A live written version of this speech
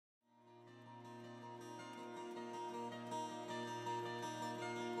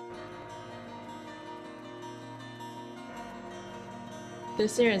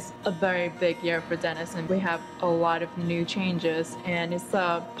This year is a very big year for Denison. We have a lot of new changes, and it's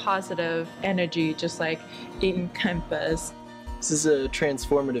a positive energy, just like in campus. This is a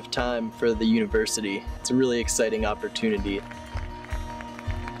transformative time for the university. It's a really exciting opportunity.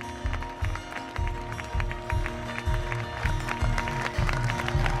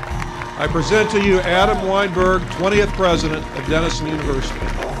 I present to you Adam Weinberg, 20th President of Denison University.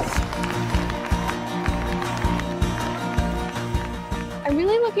 I'm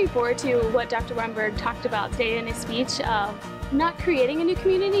really looking forward to what Dr. Weinberg talked about today in his speech of not creating a new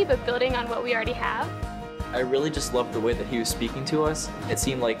community, but building on what we already have. I really just loved the way that he was speaking to us. It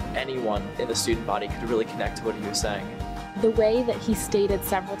seemed like anyone in the student body could really connect to what he was saying. The way that he stated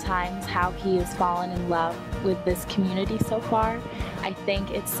several times how he has fallen in love with this community so far, I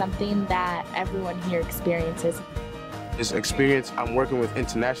think it's something that everyone here experiences. This experience, I'm working with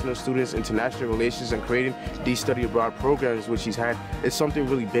international students, international relations, and creating these study abroad programs which he's had, is something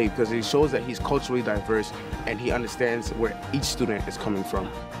really big because it shows that he's culturally diverse and he understands where each student is coming from.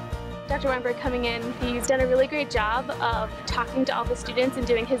 Dr. Weinberg coming in, he's done a really great job of talking to all the students and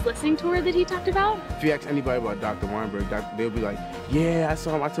doing his listening tour that he talked about. If you ask anybody about Dr. Weinberg, they'll be like, yeah, I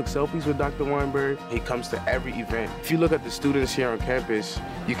saw him, I took selfies with Dr. Weinberg. He comes to every event. If you look at the students here on campus,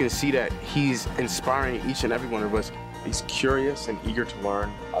 you can see that he's inspiring each and every one of us. He's curious and eager to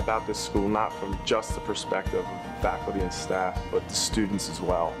learn about this school, not from just the perspective of faculty and staff, but the students as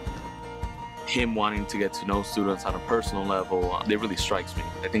well. Him wanting to get to know students on a personal level, it really strikes me.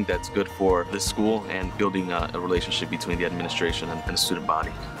 I think that's good for the school and building a relationship between the administration and the student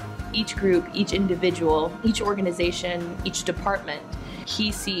body. Each group, each individual, each organization, each department,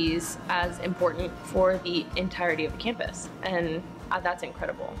 he sees as important for the entirety of the campus, and that's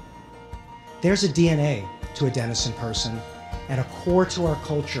incredible. There's a DNA to a Denison person and a core to our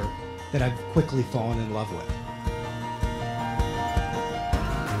culture that I've quickly fallen in love with.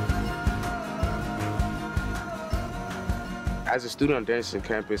 As a student on Denison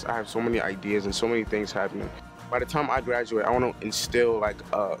campus, I have so many ideas and so many things happening. By the time I graduate, I want to instill like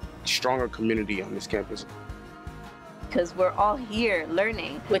a stronger community on this campus. Because we're all here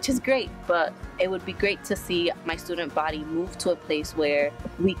learning, which is great, but it would be great to see my student body move to a place where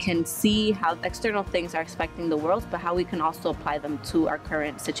we can see how external things are affecting the world, but how we can also apply them to our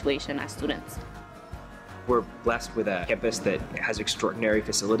current situation as students. We're blessed with a campus that has extraordinary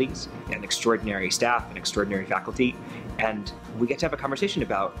facilities and extraordinary staff and extraordinary faculty, and we get to have a conversation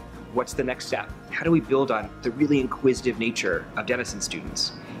about what's the next step. How do we build on the really inquisitive nature of Denison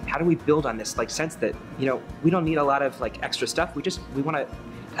students? How do we build on this sense that, we don't need a lot of extra stuff. We want to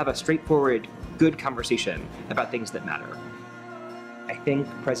have a straightforward, good conversation about things that matter. I think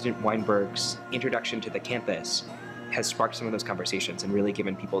President Weinberg's introduction to the campus has sparked some of those conversations and really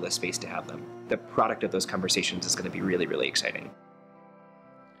given people the space to have them. The product of those conversations is going to be really, really exciting.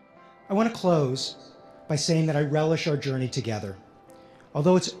 I want to close by saying that I relish our journey together.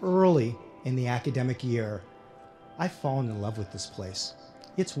 Although it's early in the academic year, I've fallen in love with this place.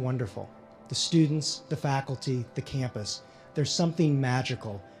 It's wonderful. The students, the faculty, the campus, there's something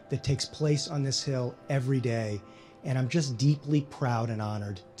magical that takes place on this hill every day, and I'm just deeply proud and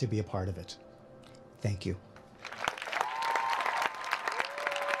honored to be a part of it. Thank you.